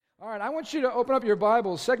All right, I want you to open up your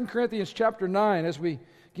Bibles, 2 Corinthians chapter 9, as we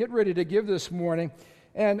get ready to give this morning.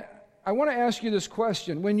 And I want to ask you this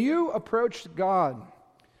question. When you approached God,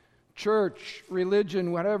 church,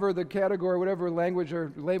 religion, whatever the category, whatever language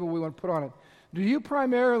or label we want to put on it, do you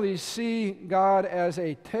primarily see God as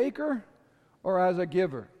a taker or as a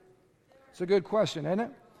giver? It's a good question, isn't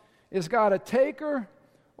it? Is God a taker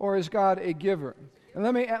or is God a giver? And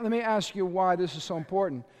let me ask you why this is so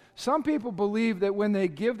important. Some people believe that when they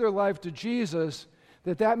give their life to Jesus,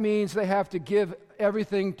 that means they have to give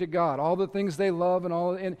everything to God, all the things they love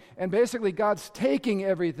and basically God's taking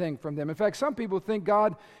everything from them. In fact, some people think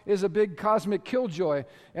God is a big cosmic killjoy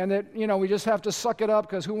and that, we just have to suck it up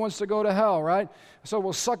because who wants to go to hell, right? So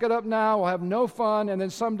we'll suck it up now, we'll have no fun, and then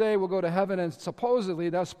someday we'll go to heaven and supposedly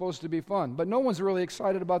that's supposed to be fun. But no one's really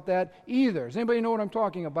excited about that either. Does anybody know what I'm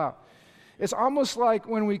talking about? It's almost like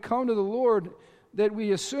when we come to the Lord that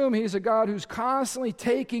we assume He's a God who's constantly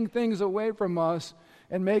taking things away from us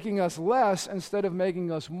and making us less instead of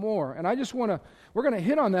making us more. And I just we're going to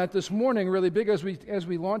hit on that this morning really big as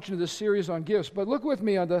we launch into this series on gifts. But look with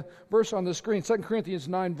me on the verse on the screen, 2 Corinthians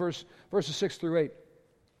 9, verses 6 through 8.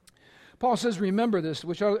 Paul says, remember this,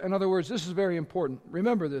 which in other words, this is very important.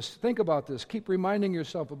 Remember this. Think about this. Keep reminding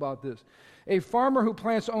yourself about this. A farmer who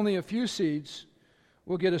plants only a few seeds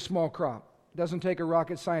will get a small crop. It doesn't take a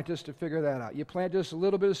rocket scientist to figure that out. You plant just a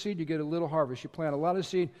little bit of seed, you get a little harvest. You plant a lot of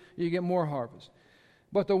seed, you get more harvest.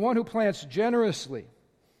 But the one who plants generously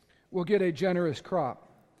will get a generous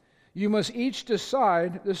crop. You must each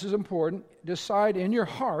decide, this is important, decide in your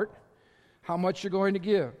heart how much you're going to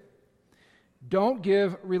give. Don't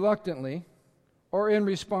give reluctantly or in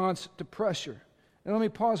response to pressure. And let me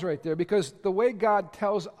pause right there, because the way God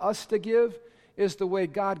tells us to give is the way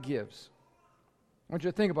God gives. I want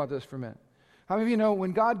you to think about this for a minute. How many of you know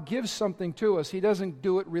when God gives something to us, He doesn't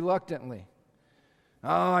do it reluctantly?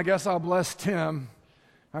 Oh, I guess I'll bless Tim.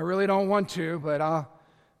 I really don't want to, but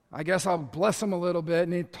I guess I'll bless him a little bit.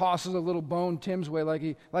 And He tosses a little bone Tim's way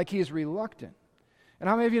like he's reluctant. And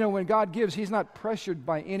how many of you know when God gives, He's not pressured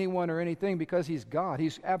by anyone or anything because He's God.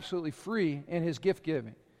 He's absolutely free in His gift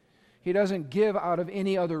giving. He doesn't give out of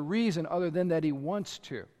any other reason other than that He wants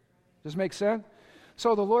to. Does this make sense?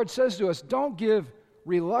 So the Lord says to us, don't give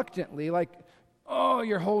reluctantly, like, oh,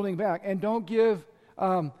 you're holding back. And don't give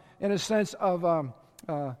in a sense of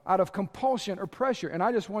out of compulsion or pressure. And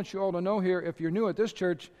I just want you all to know here, if you're new at this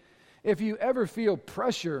church, if you ever feel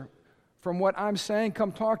pressure from what I'm saying,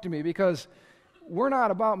 come talk to me, because we're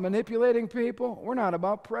not about manipulating people. We're not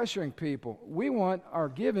about pressuring people. We want our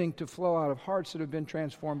giving to flow out of hearts that have been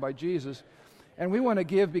transformed by Jesus. And we want to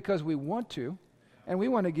give because we want to. And we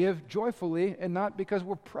want to give joyfully and not because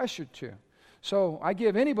we're pressured to. So I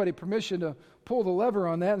give anybody permission to pull the lever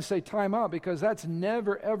on that and say time out, because that's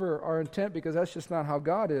never, ever our intent, because that's just not how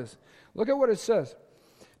God is. Look at what it says.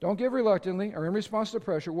 Don't give reluctantly or in response to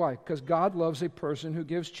pressure. Why? Because God loves a person who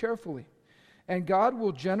gives cheerfully. And God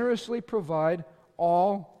will generously provide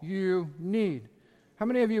all you need. How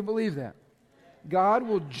many of you believe that? God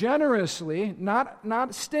will generously,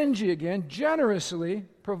 not stingy again, generously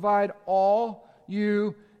provide all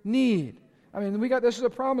you need. I mean, this is a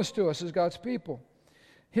promise to us as God's people.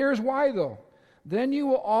 Here's why, though. Then you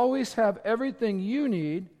will always have everything you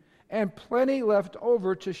need and plenty left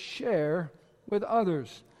over to share with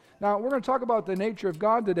others. Now, we're going to talk about the nature of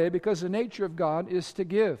God today, because the nature of God is to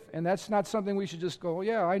give. And that's not something we should just go, oh,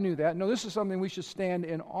 yeah, I knew that. No, this is something we should stand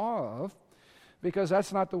in awe of, because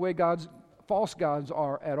that's not the way false gods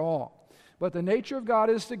are at all. But the nature of God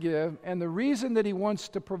is to give, and the reason that He wants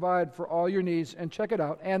to provide for all your needs, and check it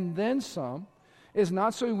out, and then some, is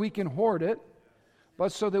not so we can hoard it,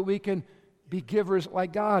 but so that we can be givers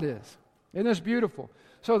like God is. Isn't this beautiful?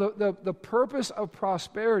 So the purpose of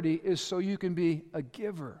prosperity is so you can be a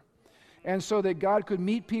giver, and so that God could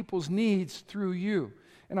meet people's needs through you.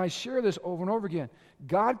 And I share this over and over again.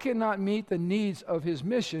 God cannot meet the needs of His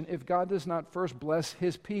mission if God does not first bless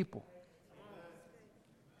His people.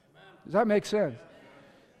 Does that make sense?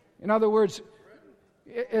 In other words,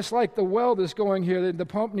 it's like the well that's going here. The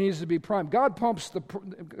pump needs to be primed. God primes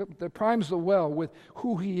the well with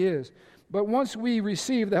who He is. But once we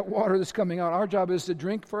receive that water that's coming out, our job is to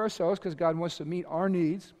drink for ourselves, because God wants to meet our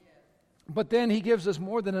needs. But then He gives us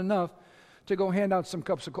more than enough to go hand out some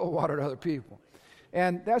cups of cold water to other people.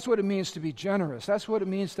 And that's what it means to be generous. That's what it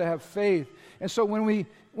means to have faith. And so when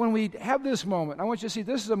we have this moment, I want you to see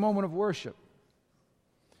this is a moment of worship.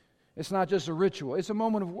 It's not just a ritual. It's a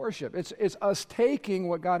moment of worship. It's us taking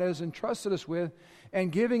what God has entrusted us with and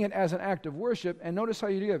giving it as an act of worship. And notice how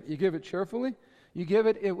you give. You give it cheerfully. You give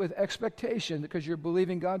it with expectation, because you're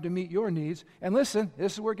believing God to meet your needs. And listen,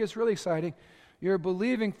 this is where it gets really exciting. You're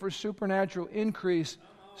believing for supernatural increase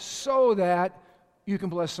so that you can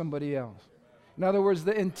bless somebody else. In other words,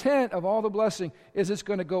 the intent of all the blessing is it's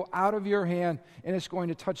going to go out of your hand and it's going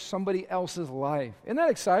to touch somebody else's life. Isn't that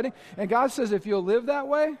exciting? And God says if you'll live that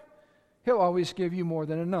way, He'll always give you more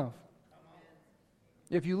than enough.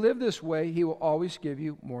 If you live this way, He will always give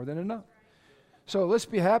you more than enough. So let's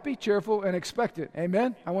be happy, cheerful, and expectant.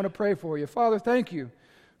 Amen? I want to pray for you. Father, thank you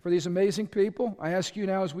for these amazing people. I ask you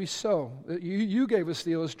now as we sow, that you gave us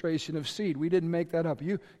the illustration of seed. We didn't make that up.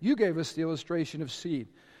 You gave us the illustration of seed.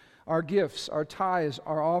 Our gifts, our tithes,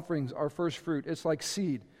 our offerings, our first fruit, it's like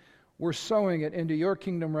seed. We're sowing it into your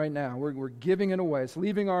kingdom right now. We're giving it away. It's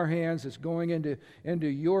leaving our hands. It's going into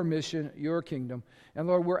your mission, your kingdom. And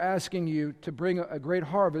Lord, we're asking you to bring a great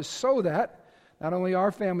harvest so that not only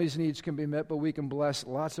our family's needs can be met, but we can bless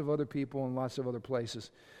lots of other people in lots of other places.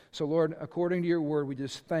 So Lord, according to your word, we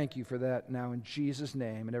just thank you for that now in Jesus'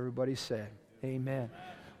 name. And everybody said, amen.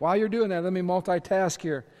 While you're doing that, let me multitask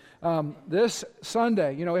here. This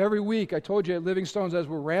Sunday, every week, I told you at Living Stones, as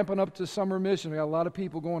we're ramping up to summer mission, we got a lot of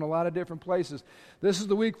people going a lot of different places. This is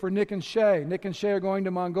the week for Nick and Shay. Nick and Shay are going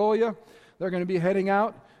to Mongolia. They're going to be heading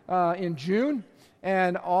out in June.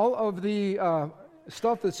 And all of the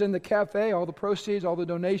stuff that's in the cafe, all the proceeds, all the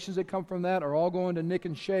donations that come from that are all going to Nick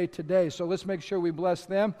and Shay today. So let's make sure we bless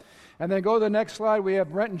them. And then go to the next slide. We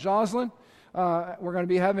have Brent and Jocelyn. We're going to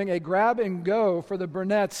be having a grab and go for the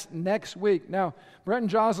Burnetts next week. Now, Brent and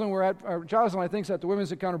Jocelyn Jocelyn, I think, is at the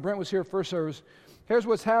Women's Encounter. Brent was here first service. Here's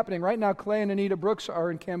what's happening. Right now, Clay and Anita Brooks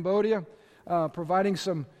are in Cambodia, providing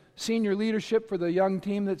some senior leadership for the young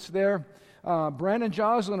team that's there. Brent and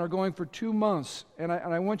Jocelyn are going for 2 months, and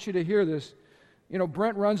I want you to hear this.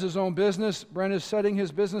 Brent runs his own business. Brent is setting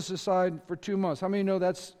his business aside for 2 months. How many know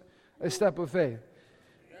that's a step of faith?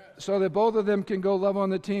 So that both of them can go love on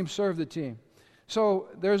the team, serve the team. So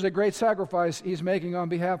there's a great sacrifice he's making on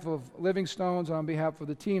behalf of Living Stones, on behalf of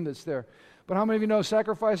the team that's there. But how many of you know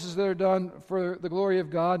sacrifices that are done for the glory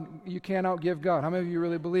of God, you can't outgive God? How many of you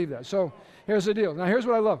really believe that? So here's the deal. Now here's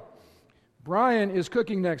what I love. Brian is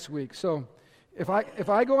cooking next week. So if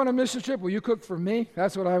I go on a mission trip, will you cook for me?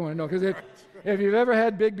 That's what I want to know. Because if you've ever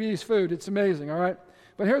had Big B's food, it's amazing, all right?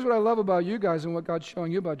 But here's what I love about you guys and what God's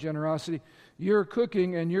showing you about generosity. You're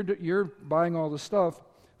cooking and you're buying all the stuff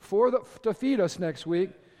to feed us next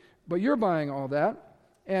week, but you're buying all that,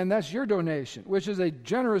 and that's your donation, which is a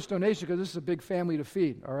generous donation because this is a big family to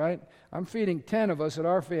feed, all right? I'm feeding 10 of us at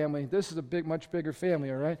our family. This is a much bigger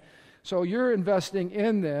family, all right? So you're investing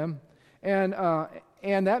in them, and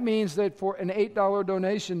that means that for an $8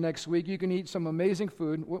 donation next week, you can eat some amazing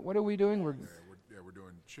food. What are we doing? We're doing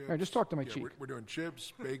chips. All right, just talk to my cheek. We're doing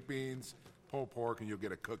chips, baked beans, pulled pork, and you'll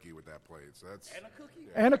get a cookie with that plate. So that's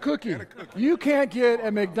and a cookie. You can't get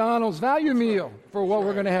a McDonald's value meal for what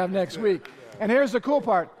we're going to have next week. And here's the cool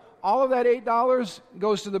part. All of that $8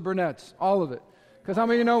 goes to the Burnetts. All of it. Because how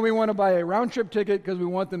many of you know we want to buy a round-trip ticket because we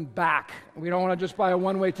want them back. We don't want to just buy a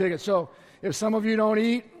one-way ticket. So if some of you don't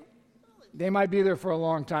eat, they might be there for a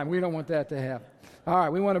long time. We don't want that to happen. All right,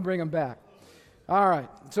 we want to bring them back. All right.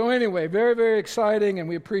 So anyway, very, very exciting, and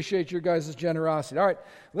we appreciate your guys' generosity. All right,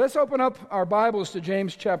 let's open up our Bibles to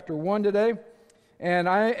James chapter 1 today, and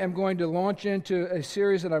I am going to launch into a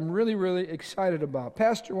series that I'm really, really excited about.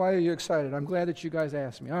 Pastor, why are you excited? I'm glad that you guys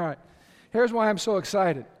asked me. All right, here's why I'm so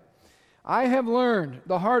excited. I have learned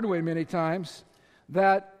the hard way many times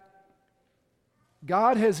that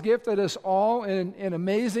God has gifted us all in an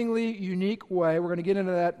amazingly unique way. We're going to get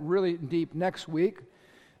into that really deep next week.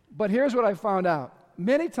 But here's what I found out.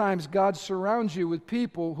 Many times God surrounds you with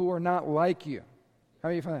people who are not like you. How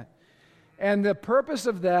do you find that? And the purpose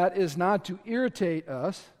of that is not to irritate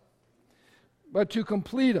us, but to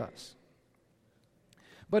complete us.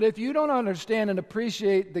 But if you don't understand and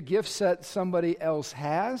appreciate the gift set somebody else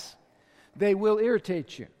has, they will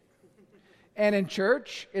irritate you. And in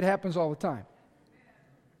church, it happens all the time.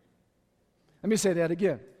 Let me say that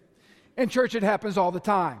again. In church, it happens all the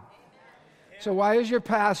time. So why is your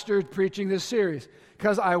pastor preaching this series?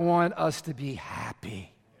 Because I want us to be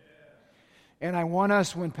happy. And I want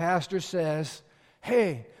us, when pastor says,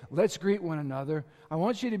 hey, let's greet one another, I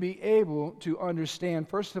want you to be able to understand,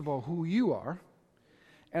 first of all, who you are.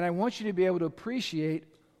 And I want you to be able to appreciate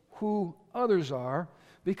who others are,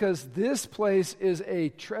 because this place is a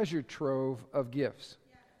treasure trove of gifts.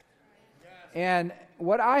 And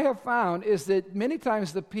what I have found is that many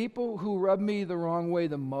times the people who rub me the wrong way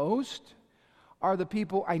the most are the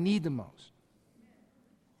people I need the most.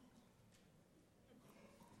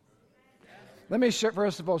 Let me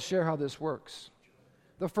first of all share how this works.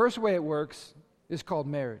 The first way it works is called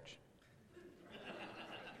marriage.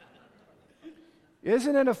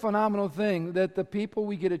 Isn't it a phenomenal thing that the people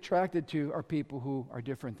we get attracted to are people who are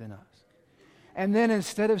different than us? And then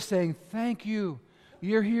instead of saying, thank you,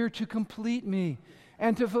 you're here to complete me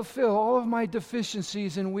and to fulfill all of my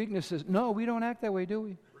deficiencies and weaknesses. No, we don't act that way, do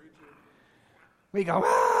we? We go,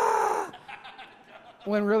 ah!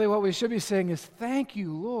 When really what we should be saying is, thank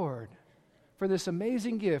you, Lord, for this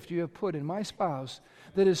amazing gift you have put in my spouse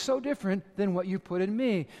that is so different than what you put in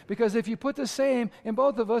me. Because if you put the same in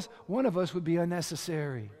both of us, one of us would be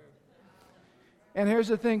unnecessary. And here's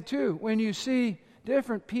the thing, too. When you see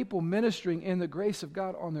different people ministering in the grace of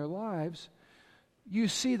God on their lives, you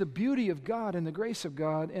see the beauty of God and the grace of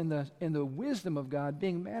God and the wisdom of God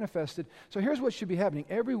being manifested. So here's what should be happening.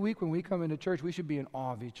 Every week when we come into church, we should be in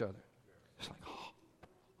awe of each other. It's like,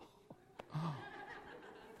 oh.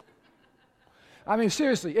 I mean,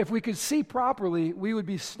 seriously, if we could see properly, we would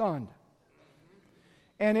be stunned.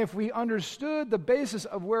 And if we understood the basis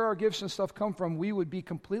of where our gifts and stuff come from, we would be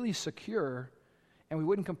completely secure and we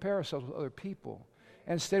wouldn't compare ourselves with other people.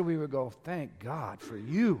 Instead, we would go, thank God for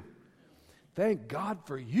you. Thank God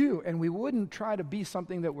for you. And we wouldn't try to be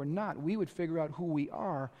something that we're not. We would figure out who we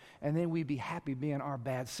are, and then we'd be happy being our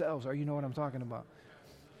bad selves. Or you know what I'm talking about.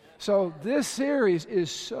 So this series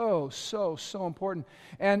is so important.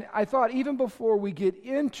 And I thought even before we get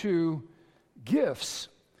into gifts,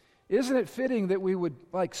 isn't it fitting that we would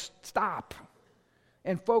stop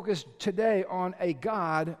and focus today on a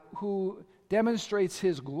God who demonstrates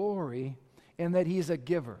his glory and that he's a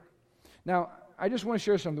giver. Now, I just want to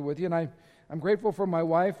share something with you, and I'm grateful for my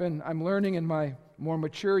wife, and I'm learning in my more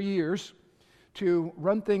mature years to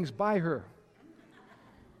run things by her.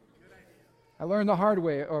 I learned the hard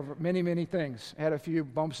way over many things. I had a few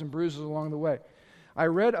bumps and bruises along the way. I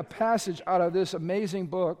read a passage out of this amazing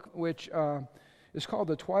book, which is called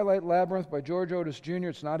The Twilight Labyrinth by George Otis Jr.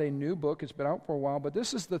 It's not a new book. It's been out for a while. But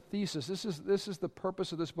this is the thesis. This is the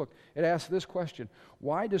purpose of this book. It asks this question: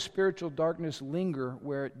 why does spiritual darkness linger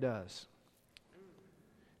where it does?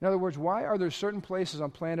 In other words, why are there certain places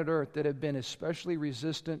on planet Earth that have been especially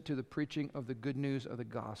resistant to the preaching of the good news of the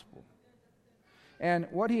gospel? And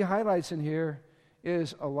what he highlights in here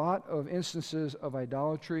is a lot of instances of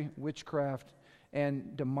idolatry, witchcraft,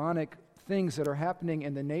 and demonic things that are happening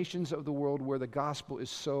in the nations of the world where the gospel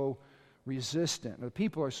is so resistant. The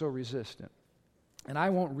people are so resistant. And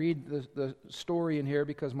I won't read the story in here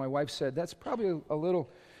because my wife said that's probably a little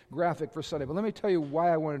graphic for Sunday. But let me tell you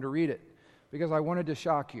why I wanted to read it. Because I wanted to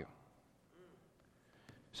shock you.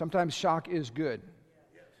 Sometimes shock is good.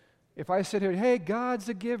 If I sit here, hey, God's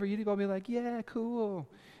a giver, you'd all be like, yeah, cool.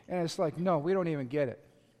 And it's like, no, we don't even get it.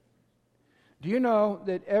 Do you know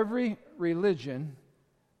that every religion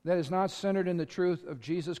that is not centered in the truth of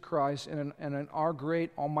Jesus Christ and in our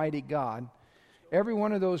great almighty God, every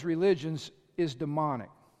one of those religions is demonic?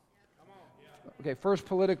 Okay, first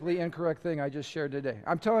politically incorrect thing I just shared today.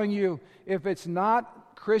 I'm telling you, if it's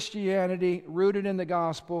not Christianity rooted in the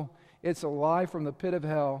gospel, it's a lie from the pit of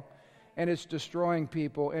hell, and it's destroying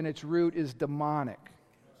people, and its root is demonic.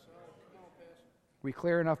 We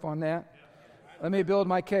clear enough on that? Let me build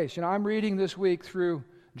my case. I'm reading this week through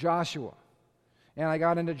Joshua. And I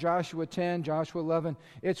got into Joshua 10, Joshua 11.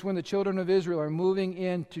 It's when the children of Israel are moving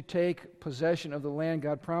in to take possession of the land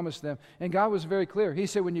God promised them. And God was very clear. He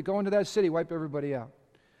said, when you go into that city, wipe everybody out.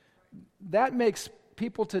 That makes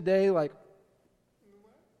people today like,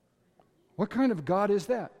 what kind of God is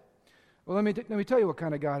that? Well, let me tell you what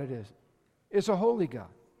kind of God it is. It's a holy God.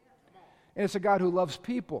 And it's a God who loves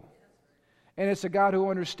people. And it's a God who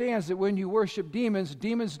understands that when you worship demons,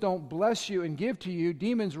 demons don't bless you and give to you.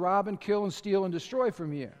 Demons rob and kill and steal and destroy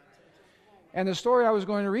from you. And the story I was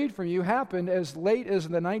going to read from you happened as late as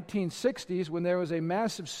the 1960s when there was a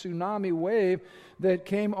massive tsunami wave that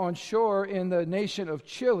came on shore in the nation of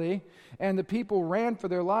Chile, and the people ran for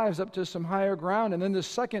their lives up to some higher ground. And then the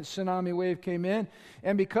second tsunami wave came in,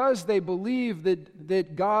 and because they believed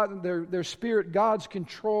that God, their spirit gods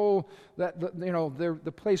control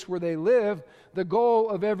the place where they live, the goal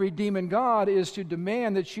of every demon god is to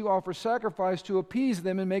demand that you offer sacrifice to appease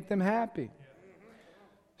them and make them happy.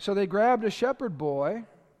 So they grabbed a shepherd boy.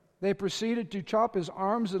 They proceeded to chop his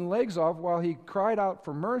arms and legs off while he cried out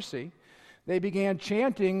for mercy. They began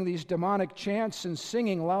chanting these demonic chants and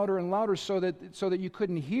singing louder and louder so that you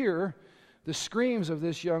couldn't hear the screams of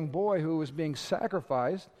this young boy who was being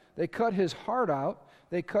sacrificed. They cut his heart out.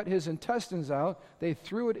 They cut his intestines out. They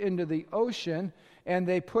threw it into the ocean, and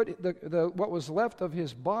they put what was left of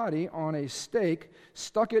his body on a stake,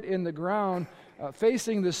 stuck it in the ground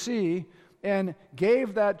facing the sea, and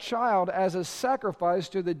gave that child as a sacrifice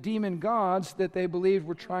to the demon gods that they believed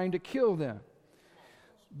were trying to kill them.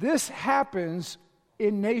 This happens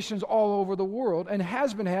in nations all over the world and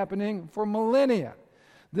has been happening for millennia.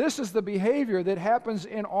 This is the behavior that happens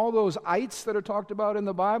in all those ites that are talked about in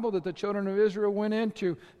the Bible that the children of Israel went in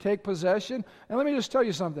to take possession. And let me just tell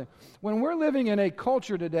you something. When we're living in a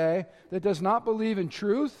culture today that does not believe in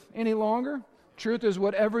truth any longer, truth is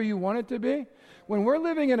whatever you want it to be. When we're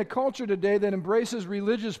living in a culture today that embraces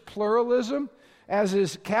religious pluralism, as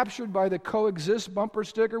is captured by the Coexist bumper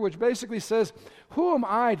sticker, which basically says, who am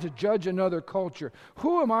I to judge another culture?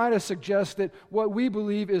 Who am I to suggest that what we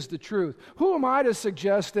believe is the truth? Who am I to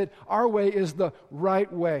suggest that our way is the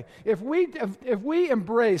right way? If we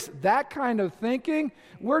embrace that kind of thinking,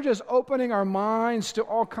 we're just opening our minds to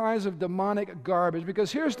all kinds of demonic garbage.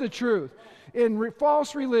 Because here's the truth. In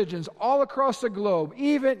false religions all across the globe,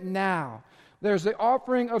 even now, there's the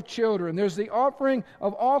offering of children. There's the offering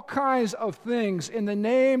of all kinds of things in the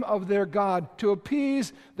name of their God to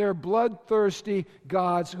appease their bloodthirsty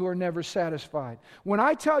gods who are never satisfied. When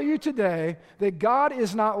I tell you today that God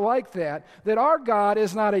is not like that our God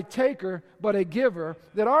is not a taker but a giver,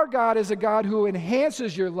 that our God is a God who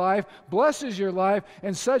enhances your life, blesses your life,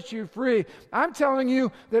 and sets you free, I'm telling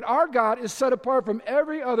you that our God is set apart from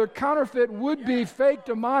every other counterfeit, would-be, fake,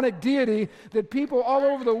 demonic deity that people all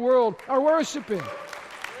over the world are worshiping.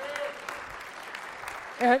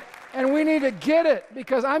 And we need to get it,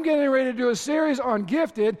 because I'm getting ready to do a series on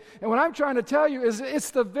gifted, and what I'm trying to tell you is it's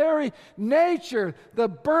the very nature, the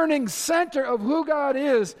burning center of who God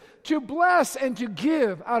is, to bless and to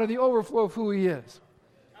give out of the overflow of who He is.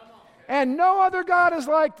 And no other God is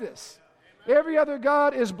like this. Every other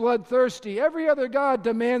God is bloodthirsty. Every other God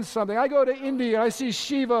demands something. I go to India, I see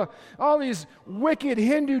Shiva, all these wicked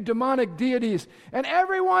Hindu demonic deities, and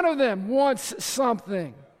every one of them wants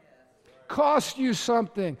something. Cost you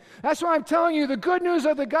something. That's why I'm telling you the good news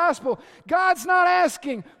of the gospel. God's not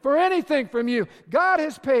asking for anything from you. God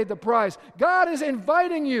has paid the price. God is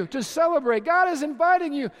inviting you to celebrate. God is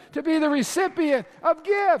inviting you to be the recipient of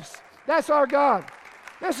gifts. That's our God.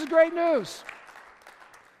 This is great news.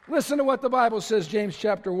 Listen to what the Bible says, James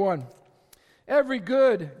chapter 1. Every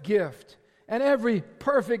good gift and every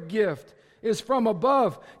perfect gift is from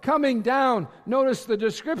above, coming down. Notice the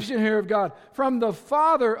description here of God, from the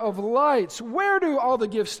Father of lights. Where do all the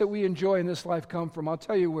gifts that we enjoy in this life come from? I'll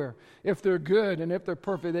tell you where. If they're good and if they're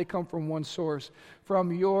perfect, they come from one source,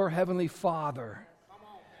 from your heavenly Father.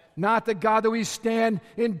 Not the God that we stand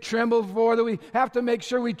and tremble for, that we have to make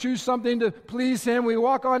sure we choose something to please Him. We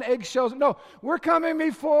walk on eggshells. No, we're coming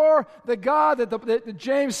before the God that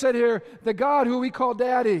James said here, the God who we call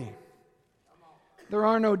Daddy. There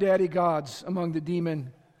are no daddy gods among the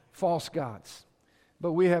demon false gods.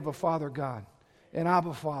 But we have a Father God, an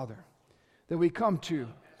Abba Father, that we come to,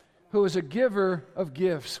 who is a giver of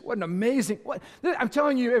gifts. What an amazing... I'm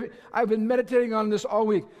telling you, I've been meditating on this all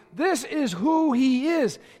week. This is who He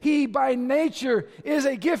is. He, by nature, is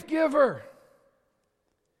a gift giver.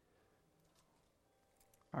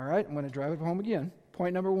 All right, I'm going to drive it home again.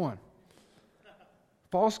 Point number 1.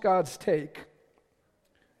 False gods take,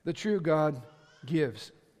 the true God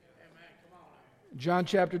gives. John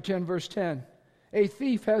chapter 10, verse 10. A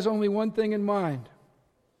thief has only one thing in mind.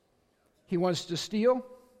 He wants to steal,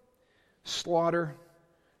 slaughter,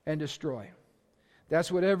 and destroy.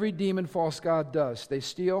 That's what every demon false god does. They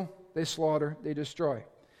steal, they slaughter, they destroy.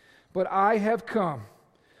 But I have come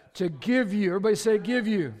to give you, everybody say give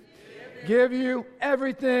you. Give you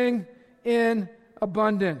everything in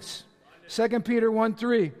abundance. 2 Peter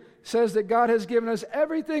 1:3 says that God has given us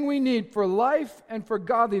everything we need for life and for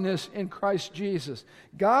godliness in Christ Jesus.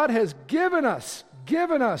 God has given us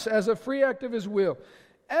as a free act of His will,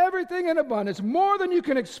 everything in abundance, more than you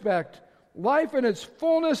can expect, life in its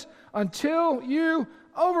fullness until you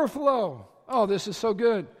overflow. Oh, this is so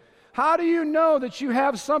good. How do you know that you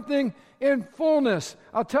have something in fullness?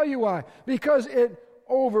 I'll tell you why. Because it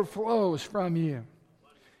overflows from you.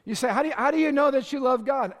 You say, how do you know that you love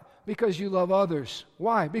God? Because you love others.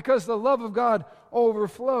 Why? Because the love of God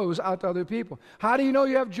overflows out to other people. How do you know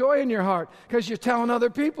you have joy in your heart? Because you're telling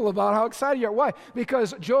other people about how excited you are. Why?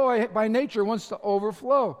 Because joy by nature wants to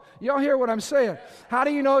overflow. Y'all hear what I'm saying? How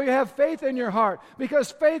do you know you have faith in your heart?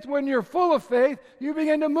 Because faith, when you're full of faith, you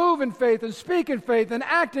begin to move in faith and speak in faith and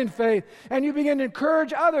act in faith, and you begin to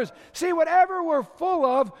encourage others. See, whatever we're full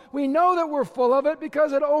of, we know that we're full of it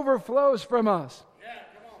because it overflows from us.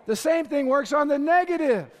 The same thing works on the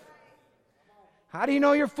negative. How do you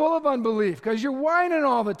know you're full of unbelief? Because you're whining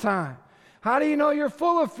all the time. How do you know you're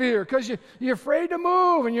full of fear? Because you're afraid to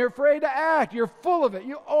move and you're afraid to act. You're full of it.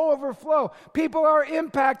 You overflow. People are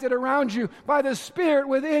impacted around you by the Spirit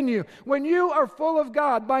within you. When you are full of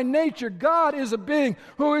God, by nature, God is a being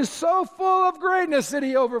who is so full of greatness that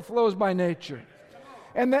He overflows by nature.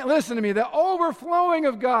 And that, listen to me, the overflowing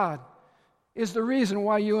of God is the reason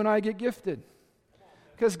why you and I get gifted.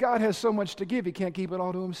 Because God has so much to give, He can't keep it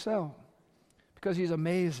all to Himself. Because He's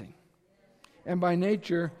amazing. And by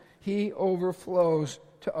nature, He overflows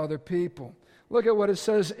to other people. Look at what it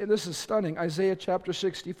says. This is stunning. Isaiah chapter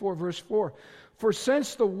 64, verse 4. For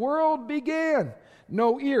since the world began,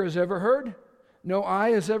 no ear has ever heard, no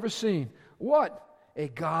eye has ever seen. What? A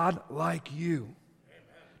God like you. Amen.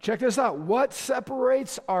 Check this out. What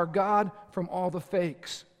separates our God from all the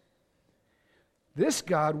fakes? This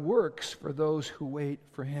God works for those who wait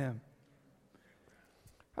for Him.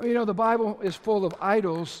 I mean, the Bible is full of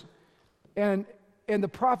idols, and the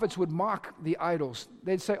prophets would mock the idols.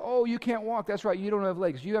 They'd say, oh, you can't walk. That's right, you don't have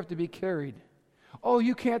legs. You have to be carried. Oh,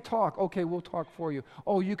 you can't talk. Okay, we'll talk for you.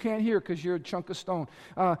 Oh, you can't hear because you're a chunk of stone.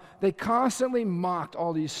 They constantly mocked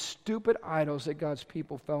all these stupid idols that God's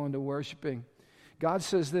people fell into worshiping. God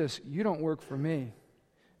says this, you don't work for me.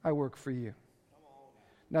 I work for you.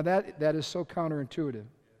 Now that is so counterintuitive.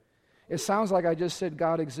 It sounds like I just said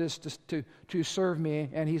God exists to serve me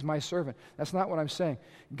and He's my servant. That's not what I'm saying.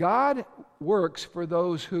 God works for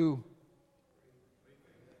those who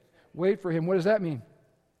wait for Him. What does that mean?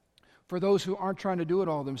 For those who aren't trying to do it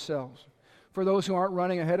all themselves. For those who aren't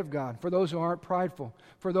running ahead of God. For those who aren't prideful.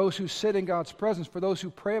 For those who sit in God's presence. For those who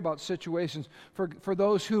pray about situations. For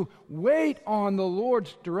those who wait on the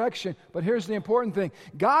Lord's direction. But here's the important thing.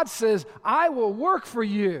 God says, I will work for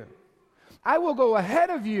you. I will go ahead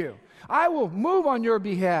of you. I will move on your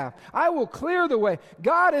behalf. I will clear the way.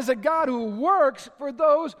 God is a God who works for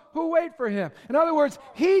those who wait for Him. In other words,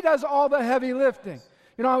 He does all the heavy lifting.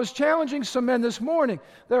 I was challenging some men this morning.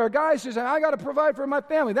 There are guys who say, I got to provide for my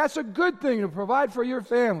family. That's a good thing to provide for your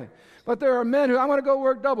family. But there are men who, I want to go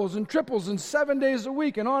work doubles and triples and 7 days a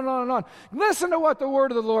week and on and on and on. Listen to what the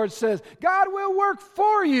word of the Lord says. God will work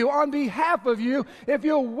for you on behalf of you if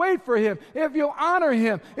you'll wait for Him, if you'll honor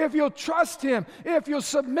Him, if you'll trust Him, if you'll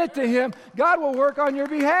submit to Him. God will work on your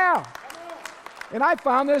behalf. And I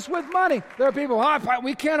found this with money. There are people,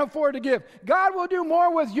 we can't afford to give. God will do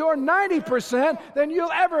more with your 90% than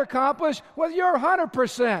you'll ever accomplish with your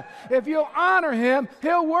 100%. If you'll honor Him,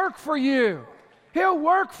 He'll work for you. He'll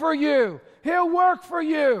work for you. He'll work for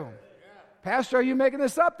you. Pastor, are you making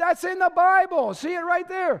this up? That's in the Bible. See it right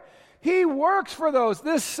there. He works for those.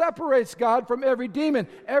 This separates God from every demon.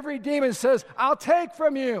 Every demon says, I'll take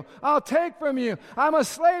from you. I'll take from you. I'm a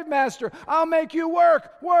slave master. I'll make you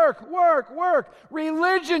work, work, work, work.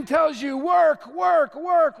 Religion tells you work, work,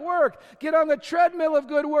 work, work. Get on the treadmill of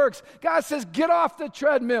good works. God says, get off the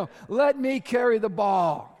treadmill. Let me carry the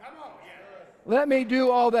ball. Let me do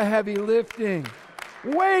all the heavy lifting.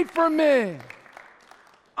 Wait for me.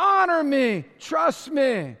 Honor me. Trust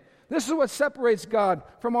me. This is what separates God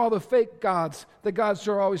from all the fake gods, the gods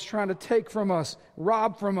who are always trying to take from us,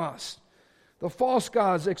 rob from us. The false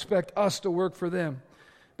gods expect us to work for them.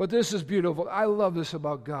 But this is beautiful. I love this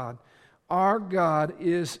about God. Our God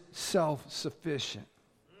is self-sufficient.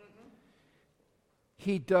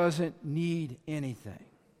 He doesn't need anything.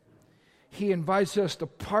 He invites us to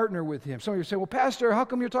partner with Him. Some of you say, well, Pastor, how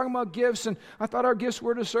come you're talking about gifts? And I thought our gifts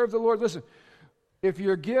were to serve the Lord. Listen. If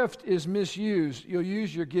your gift is misused, you'll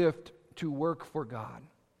use your gift to work for God.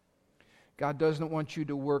 God doesn't want you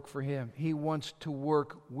to work for Him. He wants to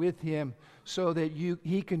work with Him so that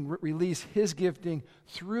He can release His gifting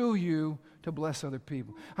through you to bless other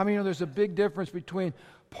people. I mean, there's a big difference between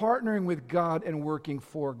partnering with God and working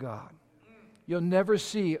for God. You'll never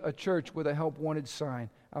see a church with a help wanted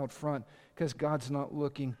sign out front because God's not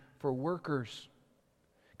looking for workers.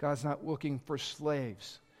 God's not looking for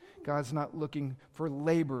slaves. God's not looking for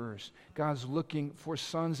laborers. God's looking for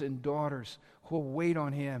sons and daughters who will wait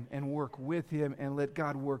on Him and work with Him and let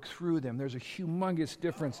God work through them. There's a humongous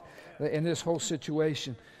difference in this whole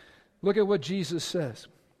situation. Look at what Jesus says.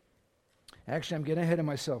 Actually, I'm getting ahead of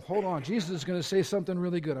myself. Hold on. Jesus is going to say something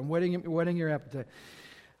really good. I'm whetting your appetite.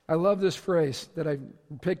 I love this phrase that I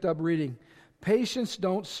picked up reading. Patients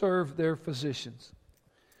don't serve their physicians.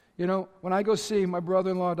 When I go see my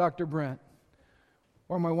brother-in-law, Dr. Brent,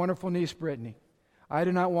 or my wonderful niece, Brittany, I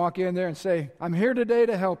do not walk in there and say, I'm here today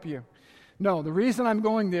to help you. No, the reason I'm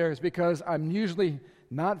going there is because I'm usually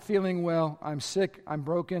not feeling well, I'm sick, I'm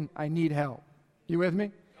broken, I need help. You with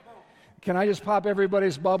me? Can I just pop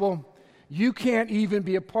everybody's bubble? You can't even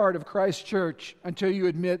be a part of Christ Church until you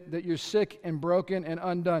admit that you're sick and broken and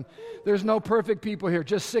undone. There's no perfect people here,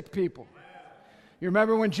 just sick people. You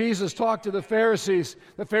remember when Jesus talked to the Pharisees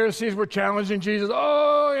were challenging Jesus.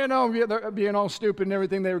 They're being all stupid and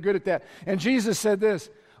everything. They were good at that. And Jesus said this,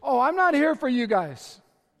 I'm not here for you guys.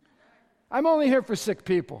 I'm only here for sick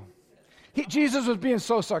people. Jesus was being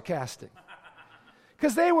so sarcastic.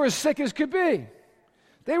 Because they were as sick as could be.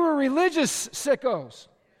 They were religious sickos.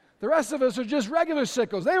 The rest of us are just regular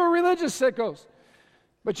sickos. They were religious sickos.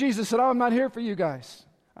 But Jesus said, I'm not here for you guys.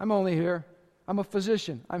 I'm a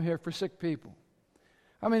physician. I'm here for sick people.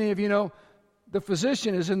 How many of you know the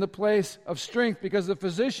physician is in the place of strength because the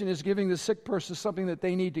physician is giving the sick person something that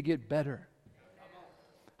they need to get better?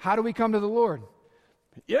 How do we come to the Lord?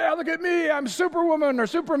 Yeah, look at me. I'm Superwoman or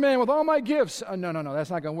Superman with all my gifts. No, that's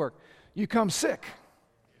not going to work. You come sick.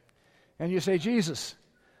 And you say, Jesus,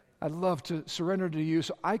 I'd love to surrender to you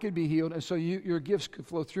so I could be healed and so your gifts could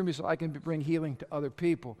flow through me so I can bring healing to other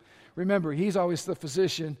people. Remember, he's always the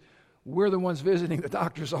physician. We're the ones visiting the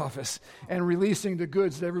doctor's office and releasing the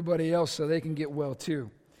goods to everybody else so they can get well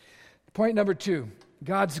too. Point number 2,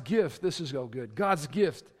 God's gift. This is so good. God's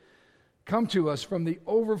gift come to us from the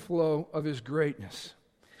overflow of his greatness.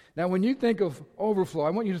 Now, when you think of overflow,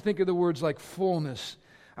 I want you to think of the words like fullness.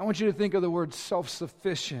 I want you to think of the word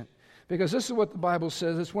self-sufficient. Because this is what the Bible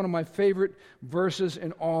says. It's one of my favorite verses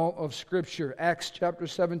in all of Scripture. Acts chapter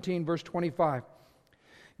 17, verse 25.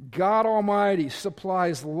 God Almighty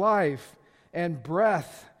supplies life and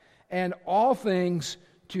breath and all things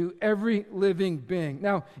to every living being.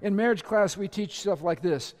 Now, in marriage class, we teach stuff like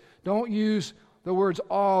this. Don't use the words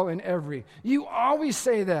all and every. You always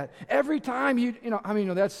say that. Every time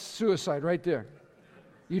that's suicide right there.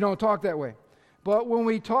 You don't talk that way. But when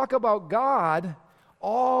we talk about God,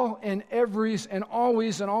 all and everys and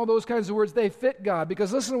always and all those kinds of words, they fit God.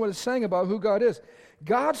 Because listen to what it's saying about who God is.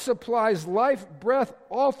 God supplies life, breath,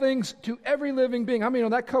 all things to every living being. How many know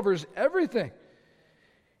that covers everything?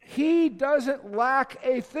 He doesn't lack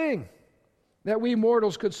a thing that we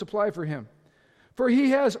mortals could supply for him. For he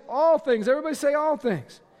has all things. Everybody say all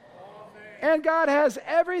things. All things. And God has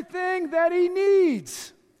everything that he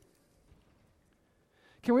needs.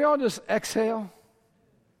 Can we all just exhale?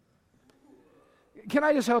 Can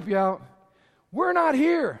I just help you out? We're not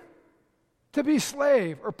here to be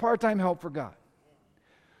slave or part-time help for God.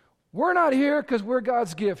 We're not here because we're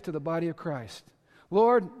God's gift to the body of Christ.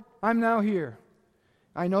 Lord, I'm now here.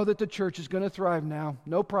 I know that the church is going to thrive now.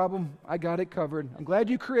 No problem. I got it covered. I'm glad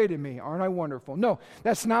you created me. Aren't I wonderful? No,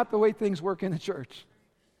 that's not the way things work in the church.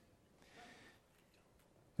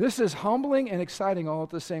 This is humbling and exciting all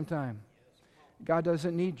at the same time. God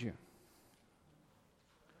doesn't need you.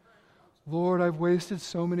 Lord, I've wasted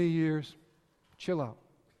so many years. Chill out.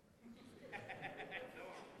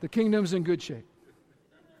 The kingdom's in good shape.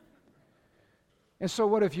 And so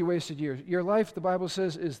what if you wasted years? Your life, the Bible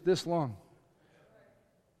says, is this long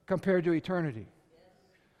compared to eternity.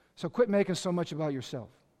 So quit making so much about yourself.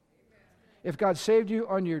 If God saved you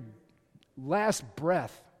on your last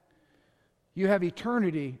breath, you have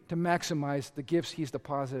eternity to maximize the gifts he's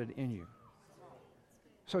deposited in you.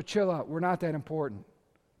 So chill out. We're not that important.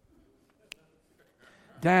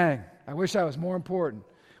 Dang, I wish I was more important.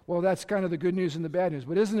 Well, that's kind of the good news and the bad news,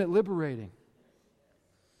 but isn't it liberating?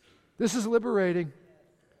 This is liberating.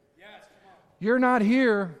 You're not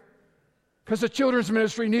here because the children's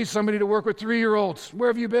ministry needs somebody to work with 3-year-olds. Where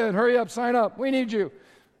have you been? Hurry up, sign up. We need you.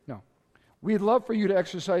 No. We'd love for you to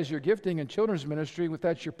exercise your gifting in children's ministry if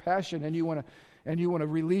that's your passion and you want to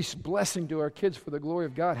release blessing to our kids for the glory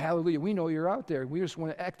of God. Hallelujah. We know you're out there. We just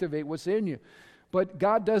want to activate what's in you. But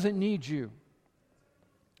God doesn't need you.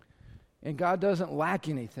 And God doesn't lack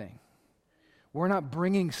anything. We're not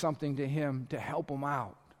bringing something to him to help him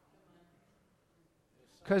out.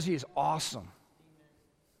 Because he's awesome.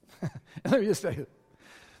 Let me just tell you,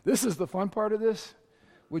 this is the fun part of this.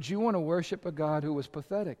 Would you want to worship a God who was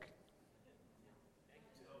pathetic?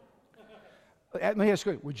 Let me ask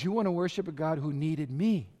you, would you want to worship a God who needed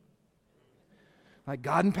me? Like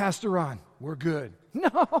God and Pastor Ron, we're good.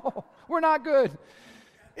 No, we're not good.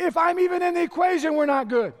 If I'm even in the equation, we're not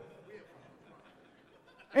good.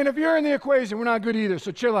 And if you're in the equation, we're not good either,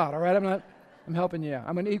 so chill out, all right? I'm helping you out.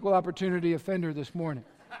 I'm an equal opportunity offender this morning.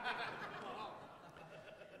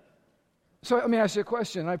 So let me ask you a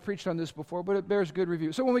question. I've preached on this before, but it bears good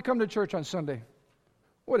review. So when we come to church on Sunday,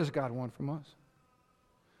 what does God want from us?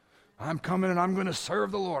 I'm coming and I'm going to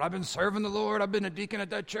serve the Lord. I've been serving the Lord. I've been a deacon at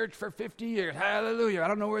that church for 50 years. Hallelujah. I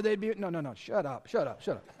don't know where they'd be. No. Shut up.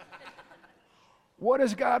 What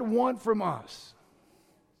does God want from us?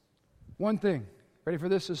 One thing. Ready for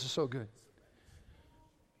this? This is so good.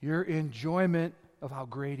 Your enjoyment of how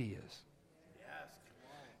great he is.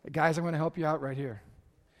 Yes. Guys, I'm going to help you out right here.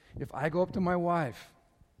 If I go up to my wife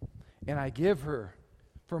and I give her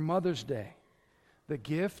for Mother's Day the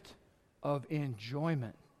gift of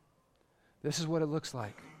enjoyment, this is what it looks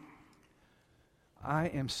like. I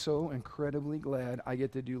am so incredibly glad I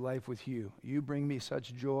get to do life with you. You bring me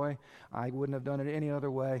such joy. I wouldn't have done it any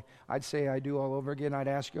other way. I'd say I do all over again. I'd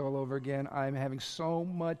ask you all over again. I'm having so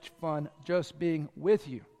much fun just being with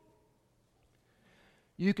you.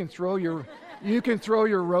 You can throw your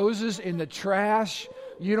roses in the trash.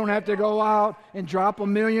 You don't have to go out and drop $1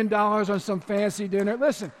 million on some fancy dinner.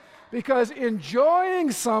 Listen, because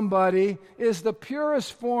enjoying somebody is the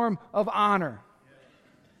purest form of honor.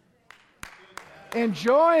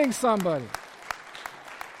 Enjoying somebody.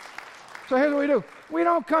 So here's what we do. We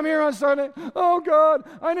don't come here on Sunday, oh God,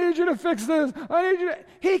 I need you to fix this.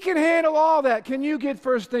 He can handle all that. Can you get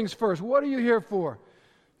first things first? What are you here for?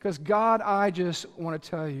 Because God, I just want to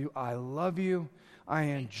tell you, I love you. I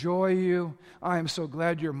enjoy you. I am so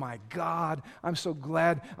glad you're my God. I'm so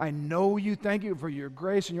glad I know you. Thank you for your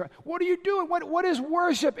grace and your... What are you doing? What is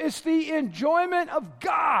worship? It's the enjoyment of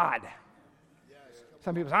God.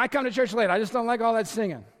 Some people say, I come to church late. I just don't like all that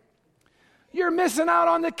singing. You're missing out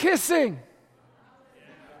on the kissing.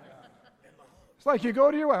 It's like you go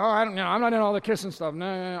to your way. Oh, I'm not in all the kissing stuff. No.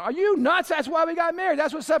 Are you nuts? That's why we got married.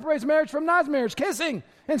 That's what separates marriage from non-marriage. Kissing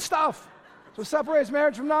and stuff. That's what separates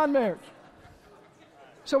marriage from non-marriage.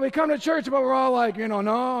 So we come to church, but we're all like, no.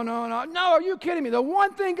 No, are you kidding me? The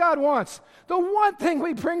one thing God wants, the one thing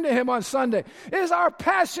we bring to Him on Sunday is our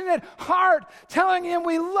passionate heart telling Him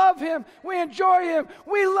we love Him, we enjoy Him,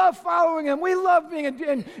 we love following Him, we love being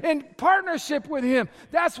in partnership with Him.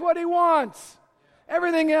 That's what He wants.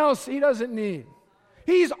 Everything else He doesn't need.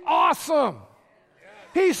 He's awesome.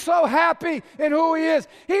 He's so happy in who He is.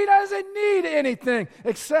 He doesn't need anything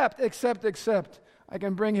except I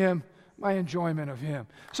can bring Him my enjoyment of Him.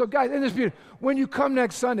 So guys, in this beauty, when you come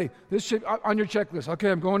next Sunday, this should on your checklist.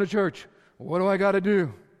 Okay, I'm going to church. What do I got to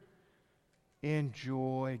do?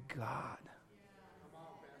 Enjoy God.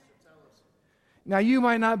 Now, you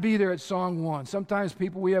might not be there at song 1. Sometimes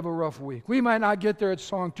we have a rough week. We might not get there at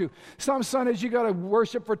song 2. Some Sundays, you got to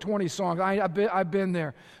worship for 20 songs. I've been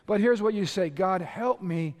there. But here's what you say. God, help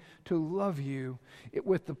me to love you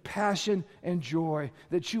with the passion and joy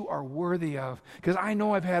that you are worthy of. Because I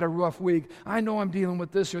know I've had a rough week. I know I'm dealing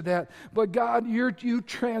with this or that. But God, you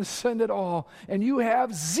transcend it all. And you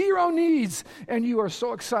have zero needs. And you are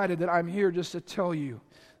so excited that I'm here just to tell you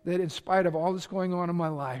that in spite of all that's going on in my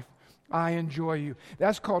life, I enjoy you.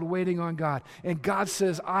 That's called waiting on God. And God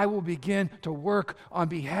says, I will begin to work on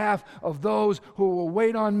behalf of those who will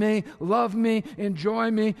wait on me, love me,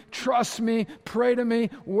 enjoy me, trust me, pray to me,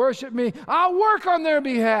 worship me. I'll work on their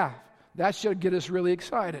behalf. That should get us really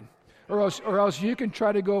excited. Or else you can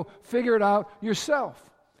try to go figure it out yourself.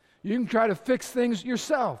 You can try to fix things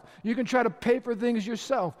yourself. You can try to pay for things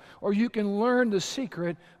yourself. Or you can learn the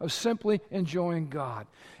secret of simply enjoying God.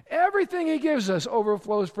 Everything He gives us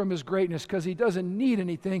overflows from His greatness because He doesn't need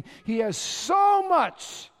anything. He has so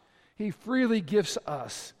much He freely gives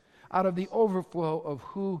us out of the overflow of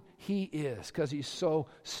who He is because He's so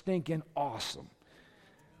stinking awesome.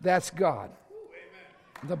 That's God.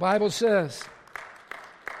 The Bible says,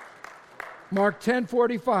 Mark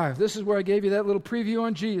 10:45, this is where I gave you that little preview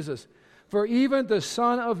on Jesus. For even the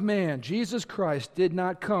Son of Man, Jesus Christ, did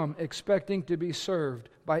not come expecting to be served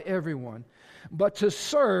by everyone, but to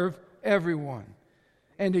serve everyone,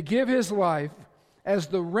 and to give His life as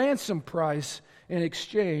the ransom price in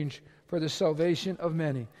exchange for the salvation of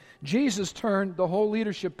many. Jesus turned the whole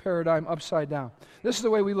leadership paradigm upside down. This is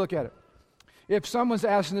the way we look at it. If someone's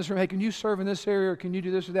asking this from, hey, can you serve in this area, or can you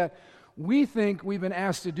do this or that? We think we've been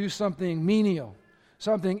asked to do something menial,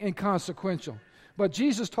 something inconsequential. But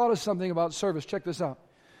Jesus taught us something about service. Check this out.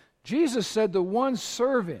 Jesus said the one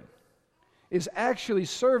serving is actually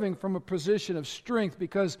serving from a position of strength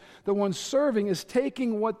because the one serving is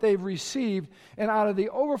taking what they've received, and out of the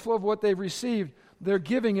overflow of what they've received, they're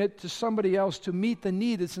giving it to somebody else to meet the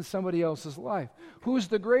need that's in somebody else's life. Who's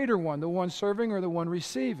the greater one, the one serving or the one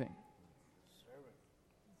receiving?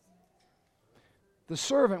 The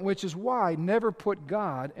servant, which is why never put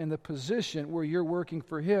God in the position where you're working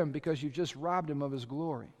for Him because you just robbed Him of His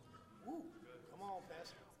glory.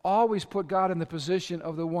 Always put God in the position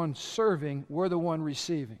of the one serving, we're the one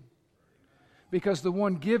receiving. Because the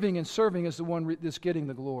one giving and serving is the one that's getting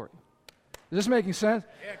the glory. Is this making sense?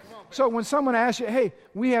 Yeah, come on. So when someone asks you, hey,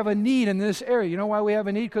 we have a need in this area, you know why we have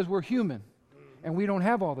a need? Because we're human. And we don't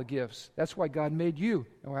have all the gifts. That's why God made you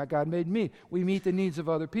and why God made me. We meet the needs of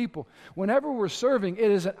other people. Whenever we're serving, it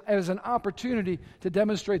is an opportunity to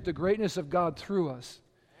demonstrate the greatness of God through us.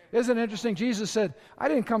 Isn't it interesting? Jesus said, I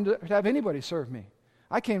didn't come to have anybody serve me.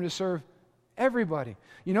 I came to serve everybody.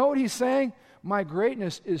 You know what He's saying? My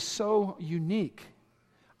greatness is so unique.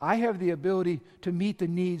 I have the ability to meet the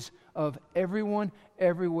needs of everyone,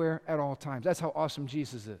 everywhere, at all times. That's how awesome